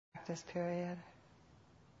practice period.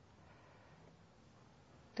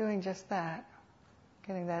 Doing just that,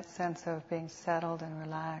 getting that sense of being settled and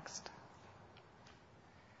relaxed.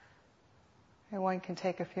 And one can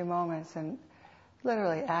take a few moments and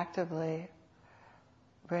literally actively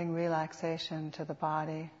bring relaxation to the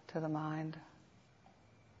body, to the mind.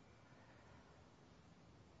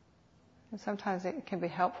 And sometimes it can be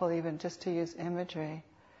helpful even just to use imagery.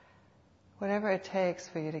 Whatever it takes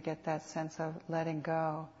for you to get that sense of letting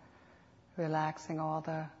go, relaxing all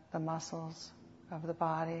the muscles of the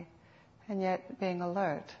body, and yet being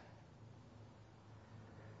alert.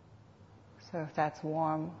 So if that's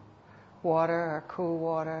warm water or cool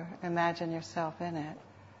water, imagine yourself in it.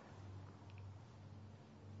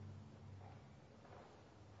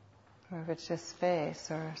 Or if it's just space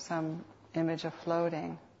or some image of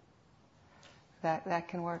floating, that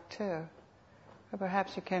can work too. Or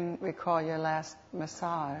perhaps you can recall your last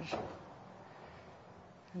massage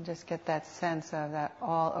and just get that sense of that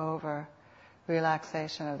all over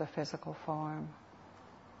relaxation of the physical form.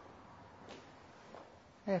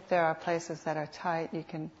 If there are places that are tight, you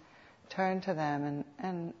can turn to them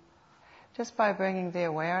and just by bringing the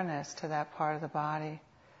awareness to that part of the body,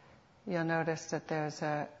 you'll notice that there's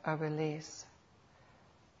a release.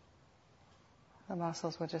 The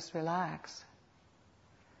muscles will just relax.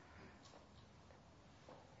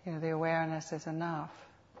 The awareness is enough.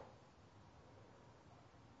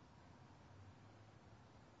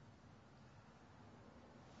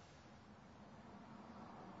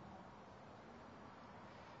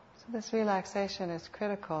 So this relaxation is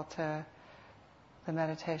critical to the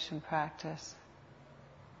meditation practice.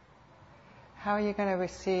 How are you going to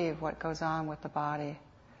receive what goes on with the body?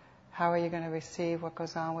 How are you going to receive what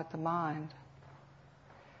goes on with the mind?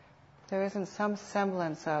 There isn't some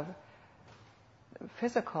semblance of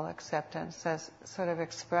physical acceptance as sort of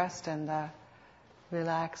expressed in the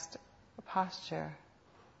relaxed posture,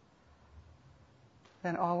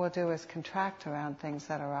 then all we'll do is contract around things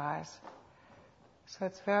that arise. So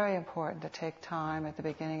it's very important to take time at the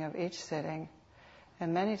beginning of each sitting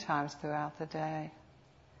and many times throughout the day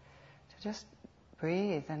to just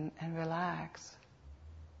breathe and relax.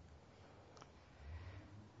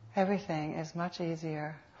 Everything is much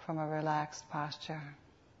easier from a relaxed posture.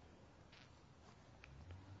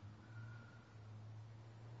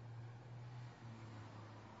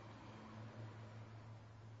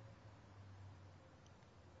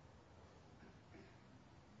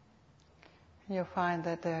 You'll find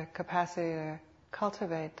that the capacity to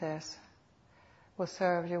cultivate this will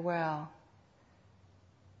serve you well,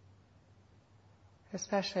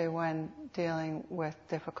 especially when dealing with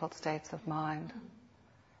difficult states of mind.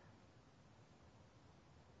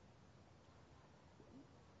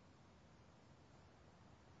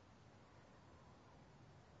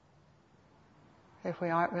 If we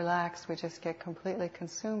aren't relaxed, we just get completely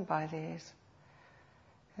consumed by these.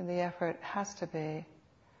 And the effort has to be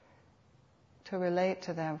to relate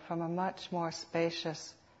to them from a much more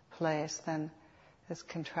spacious place than this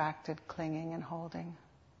contracted clinging and holding.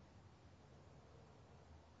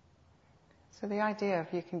 So the idea,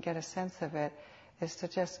 if you can get a sense of it, is to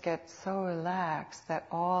just get so relaxed that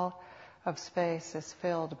all of space is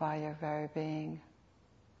filled by your very being.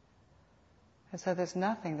 And so there's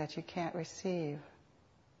nothing that you can't receive.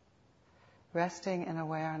 Resting in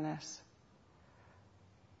awareness.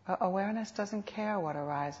 Awareness doesn't care what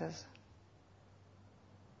arises.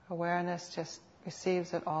 Awareness just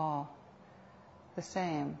receives it all, the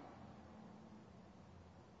same.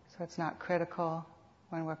 So it's not critical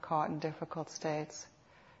when we're caught in difficult states.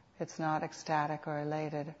 It's not ecstatic or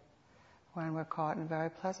elated when we're caught in very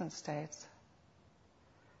pleasant states.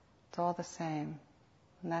 It's all the same.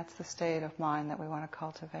 And that's the state of mind that we want to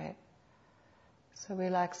cultivate. So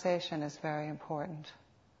relaxation is very important.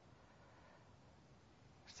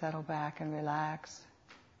 Settle back and relax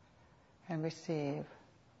and receive.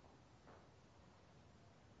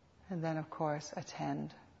 And then, of course,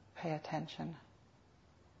 attend, pay attention.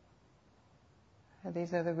 And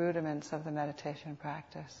these are the rudiments of the meditation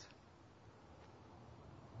practice.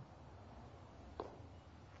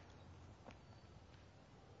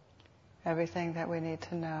 Everything that we need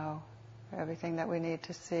to know, everything that we need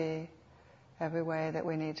to see, every way that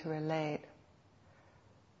we need to relate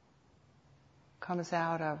comes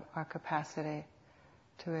out of our capacity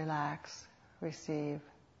to relax, receive,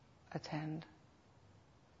 attend.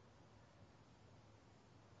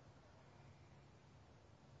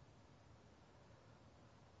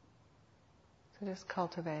 So just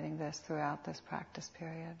cultivating this throughout this practice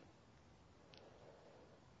period.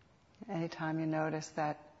 Anytime you notice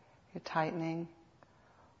that you're tightening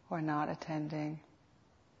or not attending,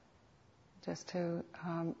 Just to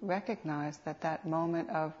recognize that that moment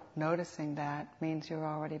of noticing that means you're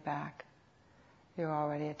already back. You're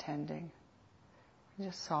already attending.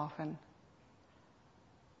 Just soften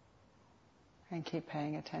and keep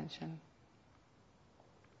paying attention.